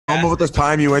him about this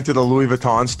time you went to the Louis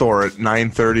Vuitton store at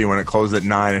 9:30 when it closed at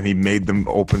 9, and he made them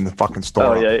open the fucking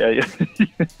store? Oh, yeah.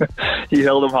 He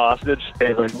held him hostage.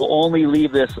 And like, we'll only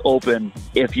leave this open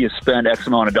if you spend X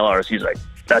amount of dollars. He's like,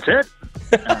 that's it?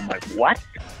 And I'm like, what?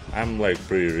 I'm like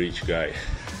pretty rich guy.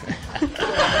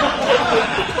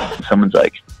 Someone's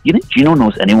like, you think Gino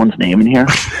knows anyone's name in here?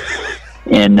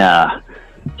 And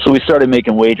so we started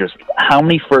making wagers. How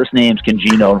many first names can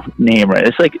Gino name? Right?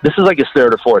 This is like his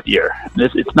third or fourth year.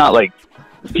 It's not like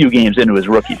a few games into his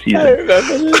rookie season.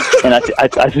 And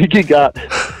I think he got.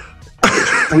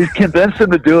 We convinced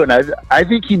him to do it. And I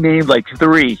think he named like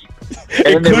 3. And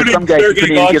then there was some guy who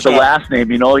couldn't even get the last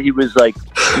name. You know, he's like,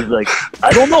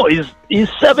 I don't know. He's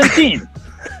 17.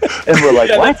 And we're like,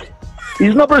 what?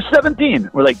 He's number 17.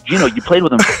 We're like, Gino, you played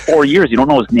with him for 4 years. You don't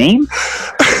know his name?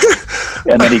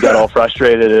 And then he got all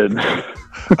frustrated.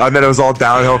 And then it was all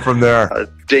downhill from there.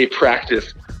 Day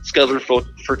practice, scheduled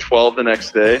for 12 the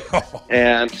next day.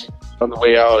 And on the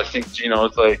way out, I think Gino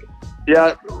was like,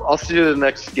 yeah, I'll see you the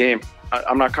next game.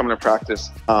 I'm not coming to practice.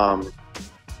 And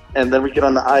then we get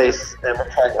on the ice, and we're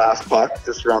playing last puck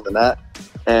just around the net.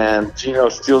 And Gino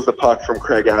steals the puck from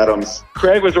Craig Adams.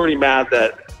 Craig was already mad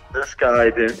that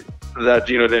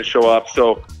Gino didn't show up.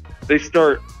 So they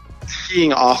start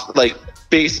teeing off, like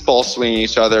baseball swinging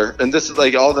each other. And this is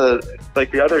like all the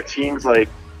other teams, like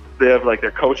they have like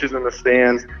their coaches in the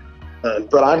stands.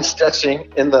 But I'm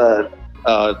stretching in the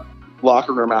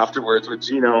locker room afterwards with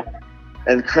Gino.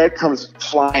 And Craig comes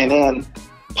flying in,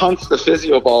 punts the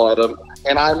physio ball at him.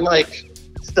 And I'm like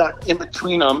stuck in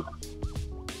between them.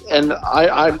 And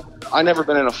I never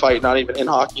been in a fight, not even in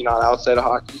hockey, not outside of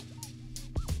hockey.